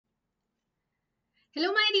Hello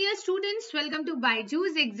my dear students, welcome to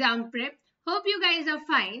BYJU'S exam prep. Hope you guys are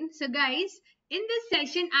fine. So guys, in this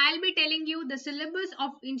session I'll be telling you the syllabus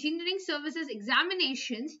of engineering services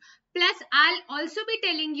examinations, plus I'll also be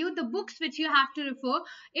telling you the books which you have to refer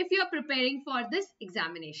if you are preparing for this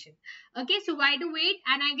examination. Okay, so why to wait?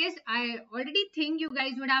 And I guess I already think you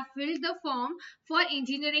guys would have filled the form for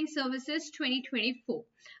engineering services 2024.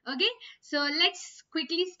 Okay, so let's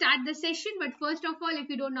quickly start the session. But first of all, if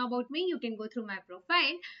you don't know about me, you can go through my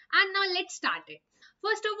profile. And now let's start it.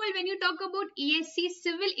 First of all, when you talk about ESE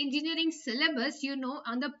civil engineering syllabus, you know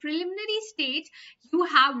on the preliminary stage, you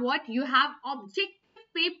have what? You have objective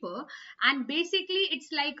paper, and basically it's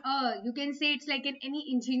like you can say it's like in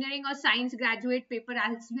any engineering or science graduate paper,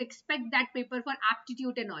 as you expect that paper for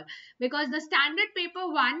aptitude and all, because the standard paper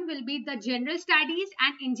one will be the general studies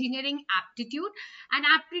and engineering aptitude, and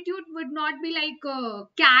aptitude would not be like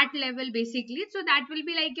cat level basically, so that will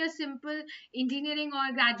be like your simple engineering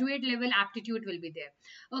or graduate level aptitude will be there.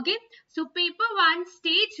 Okay, so paper one,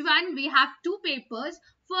 stage one, we have two papers.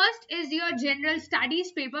 First is your general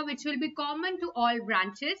studies paper, which will be common to all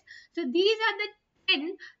branches. So these are the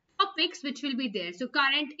 10 topics which will be there. So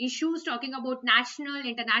current issues talking about national,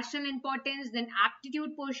 international importance, then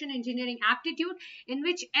aptitude portion, engineering aptitude, in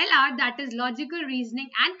which LR, that is logical reasoning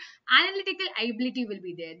and analytical ability, will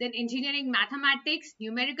be there. Then engineering mathematics,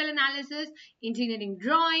 numerical analysis, engineering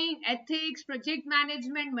drawing, ethics, project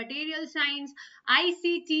management, material science,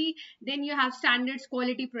 ICT, then you have standards,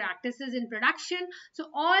 quality practices in production. So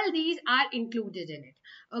all these are included in it.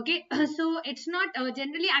 Okay, so it's not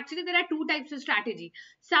generally, actually there are two types of strategy.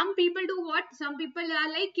 Some people do what? Some people are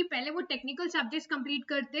like कि पहले वो technical subjects complete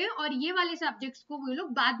करते हैं और ये वाले subjects को वो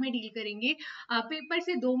लोग बाद में deal करेंगे, पेपर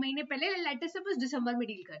से 2 महीने पहले, let us suppose दिसंबर में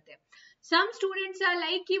deal करते हैं. Some students are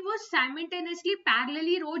like कि वो simultaneously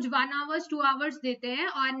parallelly रोज 1 hours 2 hours देते हैं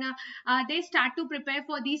और they start to prepare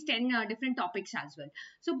for these 10 different topics as well.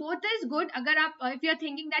 So both is good. अगर आप if you are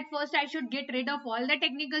thinking that first I should get rid of all the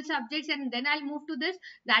technical subjects and then I'll move to this,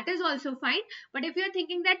 that is also fine. But if you are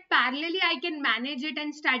thinking that parallelly I can manage it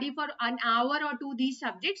and study for an hour or two these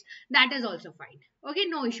subjects, that is also fine. Okay,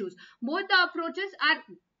 no issues. Both the approaches are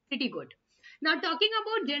pretty good. Now talking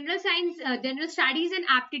about general science, general studies and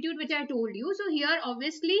aptitude, which I told you. So here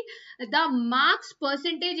obviously the marks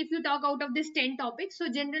percentage, if you talk out of this 10 topics, so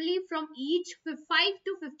generally from each 5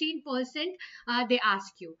 to 15% they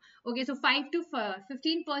ask you. Okay, so 5 to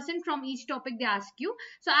 15% from each topic they ask you.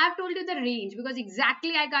 So I have told you the range, because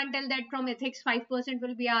exactly I can't tell that from ethics 5%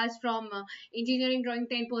 will be asked, from engineering drawing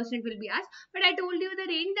 10% will be asked, but I told you the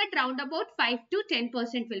range that round about 5 to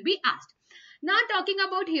 10% will be asked. Now talking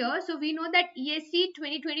about here, so we know that ESE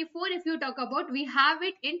 2024, if you talk about, we have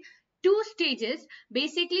it in two stages.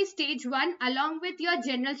 Basically stage 1, along with your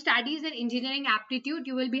general studies and engineering aptitude,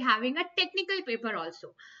 you will be having a technical paper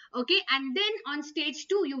also. Okay, and then on stage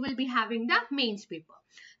 2 you will be having the mains paper.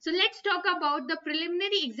 So let's talk about the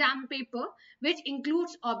preliminary exam paper, which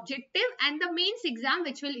includes objective, and the mains exam,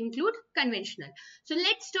 which will include conventional. So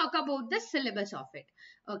let's talk about the syllabus of it.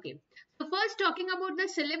 Okay, so first talking about the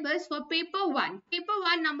syllabus for paper 1. Paper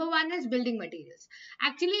 1, number 1 is building materials.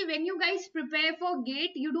 Actually, when you guys prepare for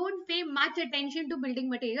GATE, you don't pay much attention to building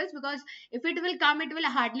materials, because if it will come, it will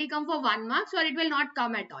hardly come for 1 marks, or it will not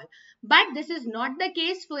come at all. But this is not the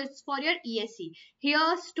case for your ESE.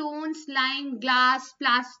 Here stone, slime, glass,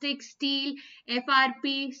 plastic, steel,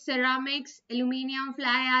 FRP, ceramics, aluminium,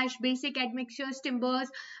 fly ash, basic admixtures, timbers,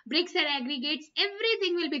 bricks and aggregates,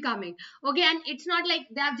 everything will be coming. Okay, and it's not like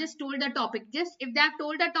they have just told the topic. Just if they have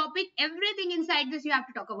told the topic, everything inside this you have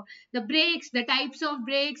to talk about. The brakes, the types of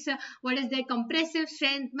brakes, what is their compressive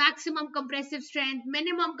strength, maximum compressive strength,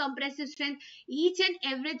 minimum compressive strength, each and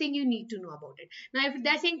everything you need to know about it. Now if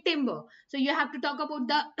they're saying timber, so you have to talk about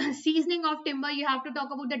the seasoning of timber, you have to talk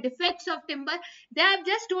about the defects of timber. They have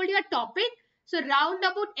just told you a topic, so round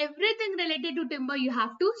about everything related to timber you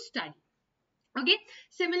have to study. Okay,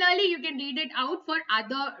 similarly you can read it out for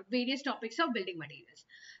other various topics of building materials.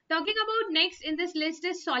 Talking about next in this list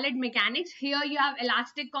is solid mechanics. Here you have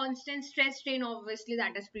elastic constant, stress strain, obviously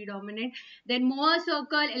that is predominant. Then Mohr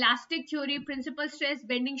circle, elastic theory, principal stress,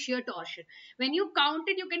 bending, shear, torsion. When you count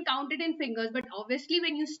it, you can count it in fingers, but obviously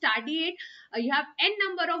when you study it, you have n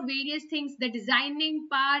number of various things, the designing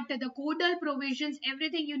part, the codal provisions,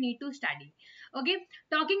 everything you need to study. Okay,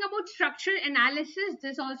 talking about structural analysis,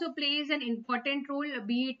 this also plays an important role,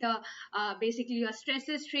 be it basically your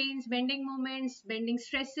stresses, strains, bending moments, bending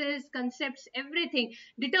stresses, concepts, everything.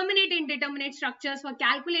 Determinate and indeterminate structures for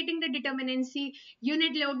calculating the determinacy,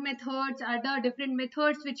 unit load methods, other different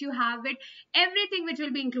methods which you have it, everything which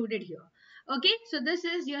will be included here. Okay, so this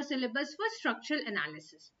is your syllabus for structural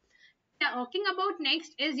analysis. talking about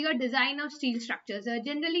next is your design of steel structures.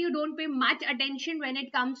 Generally, you don't pay much attention when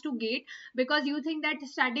it comes to gate because you think that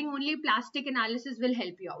studying only plastic analysis will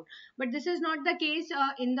help you out. But this is not the case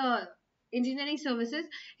in the engineering services.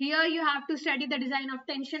 Here you have to study the design of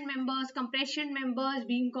tension members, compression members,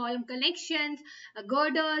 beam column connections,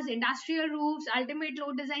 girders, industrial roofs, ultimate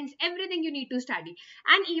load designs, everything you need to study.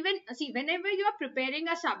 And even see, whenever you are preparing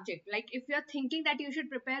a subject, like if you are thinking that you should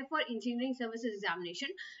prepare for engineering services examination,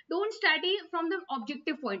 don't study from the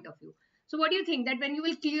objective point of view. So what do you think, that when you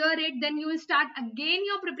will clear it, then you will start again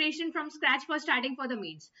your preparation from scratch for starting for the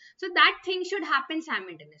mains? So that thing should happen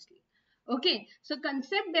simultaneously. Okay, so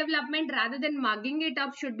concept development rather than mugging it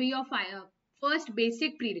up should be your first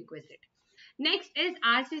basic prerequisite. Next is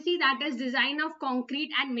RCC, that is design of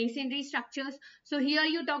concrete and masonry structures. So here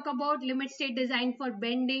you talk about limit state design for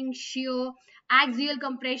bending, shear, axial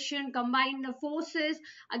compression, combined forces,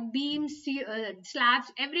 beams,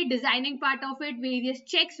 slabs, every designing part of it, various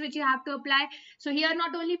checks which you have to apply. So here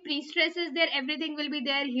not only pre-stress is there, everything will be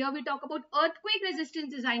there. Here we talk about earthquake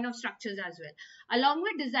resistance design of structures as well, along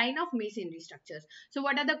with design of masonry structures. So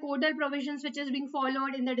what are the codal provisions which is being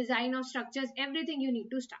followed in the design of structures, everything you need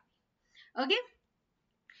to study. Okay.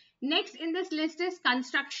 Next in this list is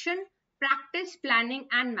construction, practice, planning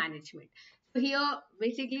and management. So here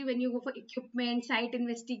basically when you go for equipment, site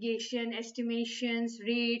investigation, estimations,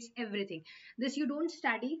 rates, everything. This you don't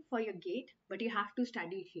study for your gate, but you have to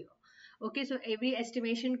study here. Okay, so every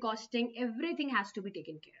estimation, costing, everything has to be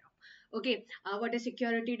taken care of. Okay, what is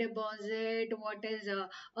security deposit, what is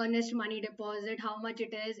earnest money deposit, how much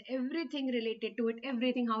it is, everything related to it,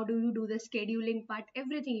 everything, how do you do the scheduling part,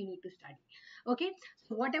 everything you need to study. Okay,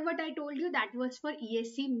 so whatever I told you, that was for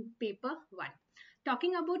ESE paper 1.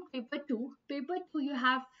 Talking about paper 2 you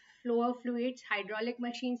have flow of fluids, hydraulic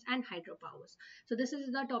machines and hydropowers. So this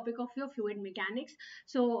is the topic of your fluid mechanics.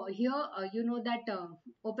 So here you know that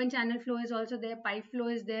open channel flow is also there, pipe flow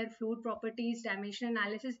is there, fluid properties, dimension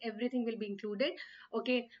analysis, everything will be included.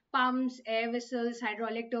 Okay, pumps, air vessels,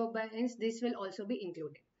 hydraulic turbines, this will also be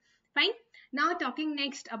included. Fine. Now talking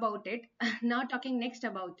next about it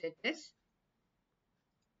is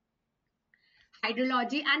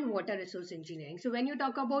hydrology and water resource engineering. So when you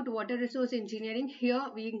talk about water resource engineering, here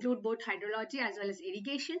we include both hydrology as well as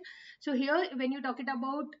irrigation. So here when you talk it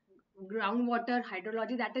about groundwater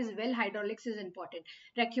hydrology, that is well hydraulics is important,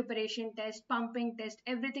 recuperation test, pumping test,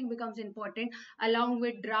 everything becomes important, along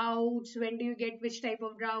with droughts, when do you get which type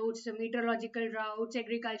of droughts, the meteorological droughts,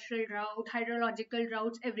 agricultural drought, hydrological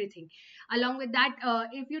droughts, everything. Along with that,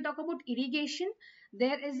 if you talk about irrigation,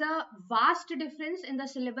 there is a vast difference in the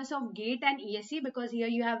syllabus of GATE and ESE, because here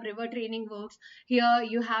you have river training works. Here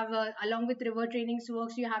you have along with river trainings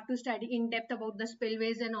works, you have to study in depth about the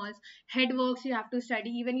spillways and all. Headworks you have to study,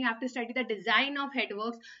 even you have to study the design of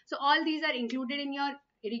headworks. So all these are included in your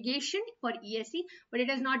irrigation for ESE, but it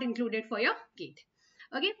is not included for your GATE.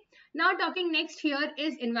 Okay, now talking next here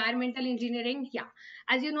is environmental engineering. Yeah,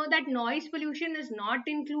 as you know that noise pollution is not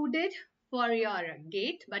included for your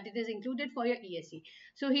GATE, but it is included for your ESE.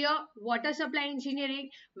 So here water supply engineering,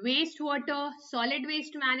 wastewater, solid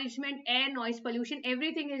waste management, air, noise pollution,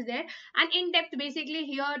 everything is there. And in depth basically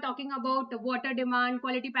here talking about water demand,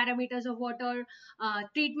 quality parameters of water,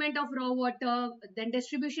 treatment of raw water, then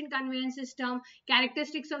distribution conveyance system,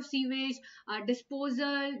 characteristics of sewage,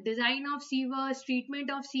 disposal, design of sewers, treatment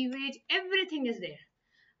of sewage, everything is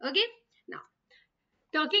there. Okay. Now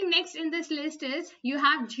talking next in this list is you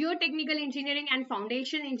have geotechnical engineering and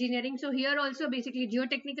foundation engineering. So here also basically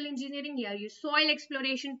geotechnical engineering, here you soil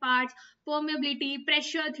exploration parts, permeability,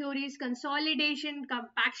 pressure theories, consolidation,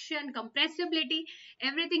 compaction, compressibility,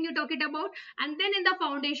 everything you talk it about. And then in the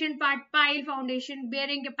foundation part, pile foundation,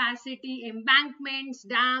 bearing capacity, embankments,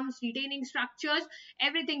 dams, retaining structures,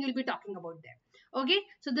 everything you'll be talking about there. Okay,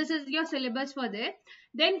 so this is your syllabus for there.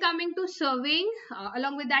 Then coming to surveying,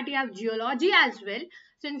 along with that you have geology as well.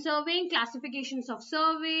 So in surveying, classifications of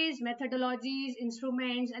surveys, methodologies,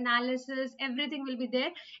 instruments, analysis, everything will be there.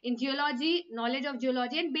 In geology, knowledge of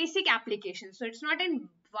geology and basic applications. So it's not in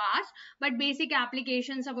vast, but basic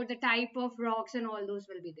applications about the type of rocks and all those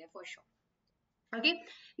will be there for sure. Okay,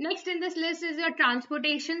 next in this list is your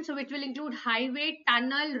transportation, so which will include highway,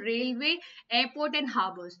 tunnel, railway, airport and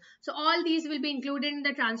harbors. So all these will be included in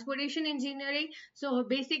the transportation engineering. So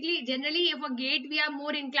basically generally for GATE we are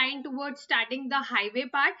more inclined towards studying the highway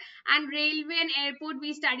part, and railway and airport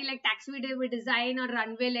we study like taxiway design or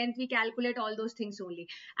runway length, we calculate all those things only.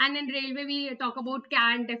 And in railway we talk about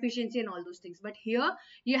cant efficiency and all those things. But here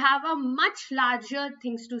you have a much larger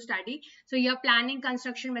things to study. So your planning,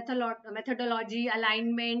 construction methodology, methodology,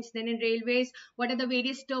 alignments. Then in railways, what are the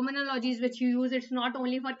various terminologies which you use? It's not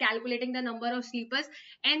only for calculating the number of sleepers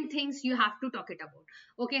and things you have to talk it about.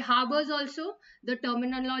 Okay, harbors also, the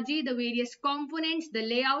terminology, the various components, the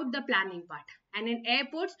layout, the planning part. And in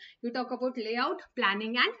airports, you talk about layout,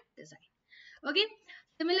 planning and design. Okay,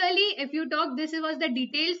 similarly, if you talk, this was the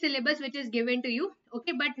detailed syllabus which is given to you.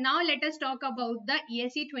 Okay, but now let us talk about the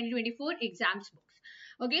ESE 2024 exams books.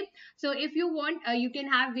 Okay, so if you want, you can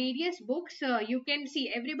have various books. You can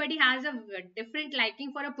see everybody has a different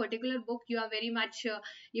liking for a particular book. You are very much,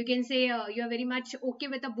 you can say, you are very much okay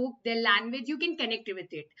with a book, their language, you can connect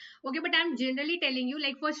with it. Okay, but I'm generally telling you,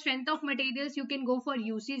 like for strength of materials, you can go for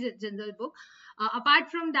UC's general book. Apart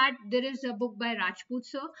from that, there is a book by Rajput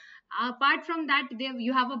sir. Apart from that, there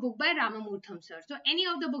you have a book by Ramamurtham sir. So any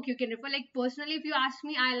of the book you can refer. Like personally, if you ask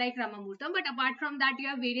me, I like Ramamurtham, but apart from that, you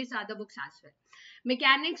have various other books as well.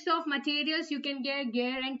 Mechanics of materials, you can get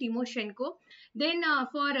Gear and Timoshenko. Then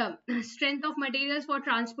for strength of materials, for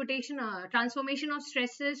transportation, transformation of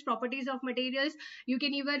stresses, properties of materials, you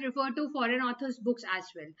can even refer to foreign authors books as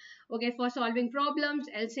well. Okay, for solving problems,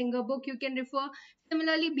 L Singer book you can refer.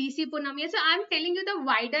 Similarly, BC Punamia. So I'm telling you the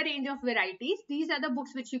wider range of varieties. These are the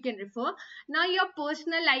books which you can refer. Now your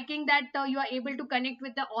personal liking, that you are able to connect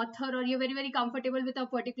with the author, or you're very comfortable with a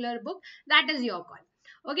particular book, that is your call.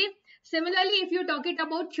 Okay, similarly, if you talk it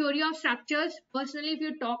about theory of structures, personally, if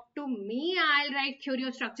you talk to me, I'll write theory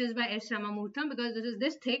of structures by S Ramamurtham, because this is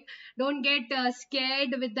this thick. Don't get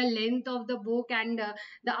scared with the length of the book and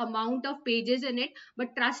the amount of pages in it,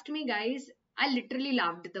 but trust me guys, I literally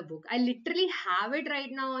loved the book. I literally have it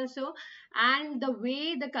right now also, and the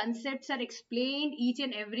way the concepts are explained, each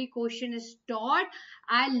and every question is taught,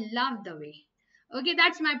 I love the way. Okay,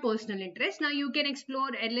 that's my personal interest. Now you can explore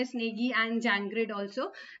L.S. Negi and Jangrid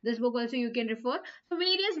also. This book also you can refer. So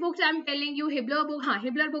various books I'm telling you. Hibbler book.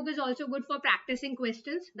 Hibbler book is also good for practicing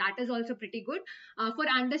questions. That is also pretty good. For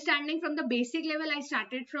understanding from the basic level, I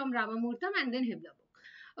started from Ramamurtham and then Hibbler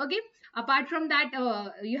book. Okay. Apart from that,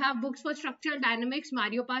 you have books for structural dynamics.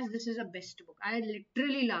 Mario Pass. This is a best book. I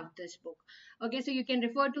literally love this book. Okay, so you can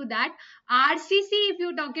refer to that. RCC, if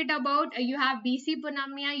you talk it about, you have BC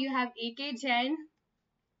Punamia, you have AK Jain,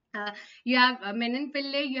 you have Menon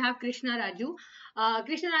Pillai, you have Krishna Raju.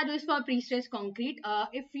 Krishna Raju is for pre-stress concrete.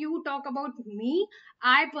 If you talk about me,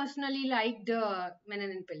 I personally liked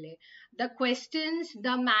Menon Pillai. The questions,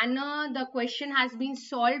 the manner the question has been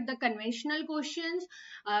solved, the conventional questions,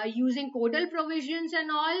 using codal provisions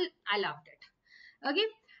and all, I loved it. Okay.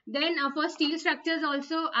 Then for steel structures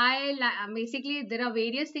also, basically there are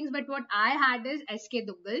various things, but what I had is SK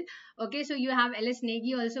Duggal. Okay, so you have LS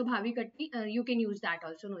Negi also, Bhavi Katti, you can use that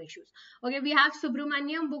also, no issues. Okay, we have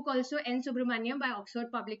Subramaniam book also, N Subramaniam by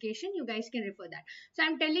Oxford Publication, you guys can refer that. So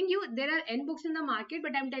I'm telling you, there are N books in the market,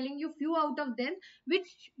 but I'm telling you few out of them which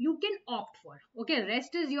you can opt for. Okay,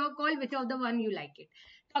 rest is your call, which of the one you like it.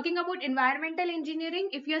 Talking about environmental engineering,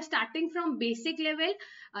 if you are starting from basic level,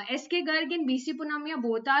 SK Garg and BC Punamia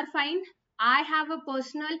both are fine. I have a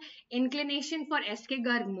personal inclination for SK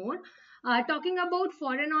Garg more. Talking about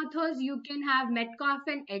foreign authors, you can have Metcalfe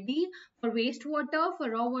and Eddy. For wastewater, for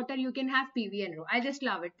raw water, you can have PV and Rowe. I just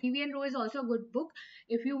love it. PV and Rowe is also a good book.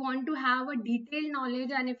 If you want to have a detailed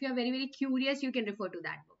knowledge and if you are very curious, you can refer to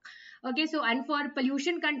that book. Okay, so and for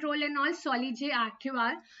pollution control and all, Solly J.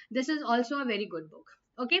 RQR, this is also a very good book.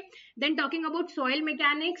 Okay, then talking about soil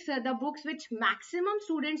mechanics, the books which maximum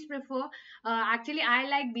students prefer, actually I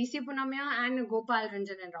like BC Punamya and Gopal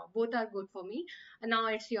Ranjan and Rao, both are good for me. Now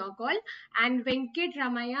it's your call. And Venkat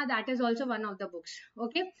Ramaya, that is also one of the books.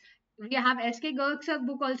 Okay, we have SK Garg's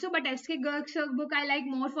book also, but SK Garg's book I like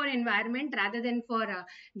more for environment rather than for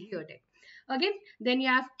geotech. Okay, then you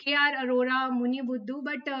have KR Arora, Muni Buddhu,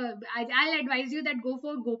 but I'll advise you that go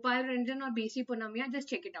for Gopal Ranjan or BC Punamya, just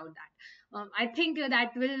check it out that. I think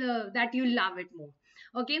that will that you'll love it more.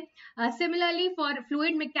 Okay, similarly for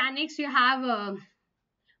fluid mechanics, you have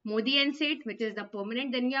Modi and Seth, which is the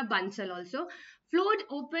permanent. Then you have Bansal also. Float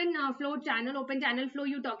open flow channel, open channel flow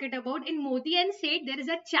you talk it about. In Modi and Seth, there is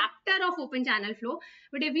a chapter of open channel flow.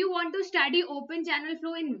 But if you want to study open channel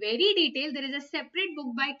flow in very detail, there is a separate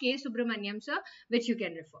book by K. Subramaniam sir, which you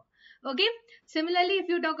can refer. Okay. Similarly, if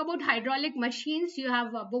you talk about hydraulic machines, you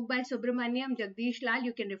have a book by Subramaniam, Jagdish Lal,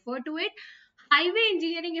 you can refer to it. Highway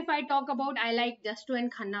engineering, if I talk about, I like Justo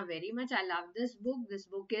and Khanna very much. I love this book. This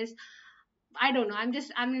book is I don't know.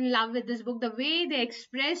 I'm in love with this book. The way they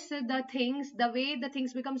express the things, the way the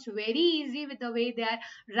things becomes very easy with the way they are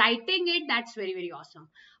writing it. That's very, very awesome.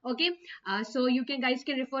 Okay. So you can guys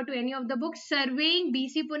can refer to any of the books. Surveying,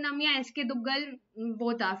 BC Punamia, SK Duggal,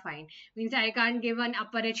 both are fine. Means I can't give an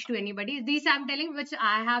upper edge to anybody. These I'm telling which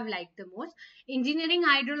I have liked the most. Engineering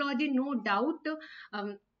hydrology, no doubt.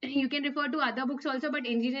 You can refer to other books also, but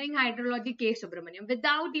engineering hydrology, K. Subramaniam.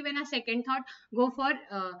 Without even a second thought, go for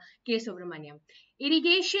K. Subramaniam.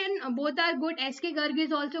 Irrigation, both are good. SK Garg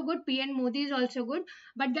is also good. PN Modi is also good.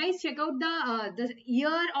 But guys, check out the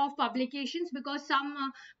year of publications because some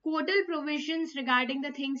codal provisions regarding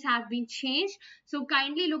the things have been changed. So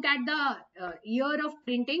kindly look at the year of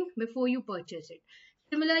printing before you purchase it.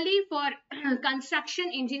 Similarly, for construction,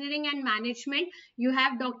 engineering and management, you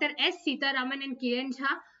have Dr. S. Sitaraman and K.N. Jha.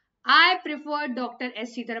 I prefer Dr.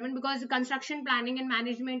 S. Sitaraman because construction planning and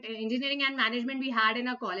management, engineering and management we had in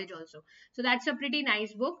our college also. So that's a pretty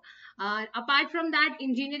nice book. Apart from that,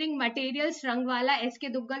 engineering materials, Rangwala, S.K.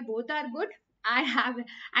 Duggal, both are good. I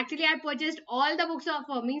purchased all the books of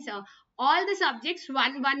all the subjects,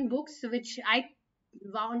 one books which I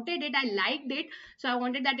wanted it, I liked it, so I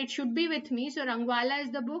wanted that it should be with me. So Rangwala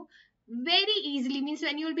is the book. Very easily means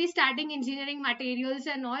when you will be starting engineering materials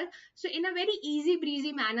and all, so in a very easy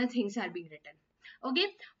breezy manner things are being written. Okay,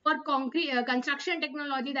 for concrete construction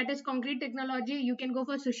technology, that is concrete technology, you can go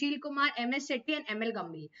for Sushil Kumar, MS Sethi and ML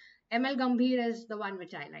Gambhir. ML Gambhir is the one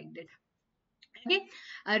which I liked it. Okay,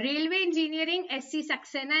 railway engineering, SC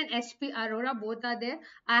Saxena and SP Aurora, both are there.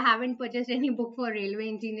 I haven't purchased any book for railway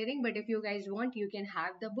engineering, but if you guys want, you can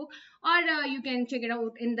have the book or you can check it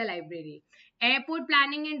out in the library. Airport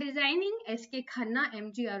planning and designing, SK Khanna,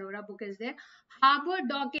 MG Aurora book is there. Harbour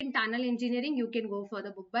dock and tunnel engineering, you can go for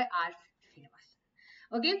the book by R.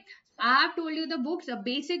 Okay, I have told you the books,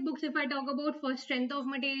 basic books. If I talk about for strength of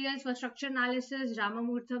materials, for structure analysis,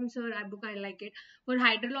 Ramamurtham sir, book I like it. For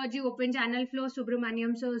hydrology, open channel flow,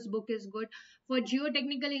 Subramaniam sir's book is good. For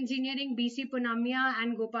geotechnical engineering, BC Punamia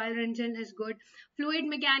and Gopal Ranjan is good. Fluid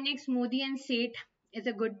mechanics, Modi and Seth is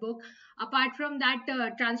a good book. Apart from that,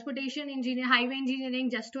 transportation engineering, highway engineering,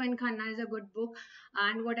 Justo and Khanna is a good book.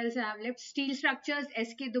 And what else I have left? Steel structures,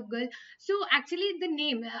 SK Duggal. So actually the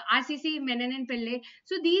name RCC Menon and Pillai.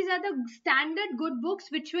 So these are the standard good books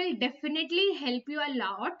which will definitely help you a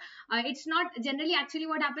lot. It's not generally actually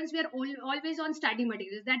what happens. We are always on study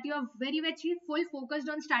materials, that you are very very full focused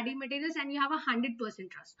on study materials and you have 100%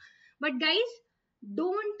 trust. But guys,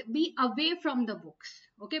 don't be away from the books,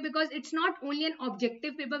 okay? Because it's not only an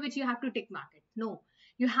objective paper which you have to tick mark it. No,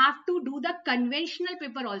 you have to do the conventional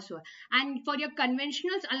paper also, and for your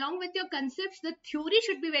conventionals along with your concepts, the theory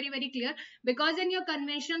should be very very clear, because in your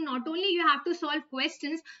conventional not only you have to solve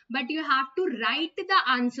questions, but you have to write the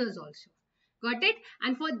answers also. Got it?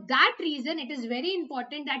 And for that reason, it is very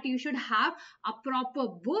important that you should have a proper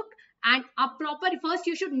book and a proper, first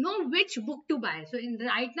you should know which book to buy. So in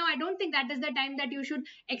right now, I don't think that is the time that you should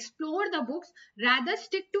explore the books. Rather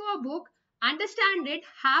stick to a book, understand it,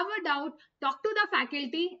 have a doubt, talk to the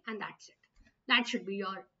faculty, and that's it. That should be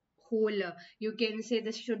your whole, you can say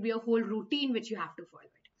this should be a whole routine which you have to follow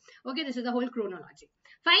it. Okay, this is the whole chronology.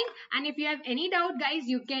 Fine. And if you have any doubt, guys,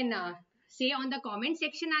 you can say on the comment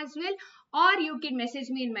section as well, or you can message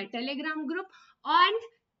me in my Telegram group, and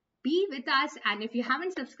be with us. And if you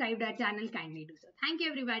haven't subscribed our channel, kindly do so. Thank you,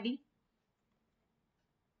 everybody.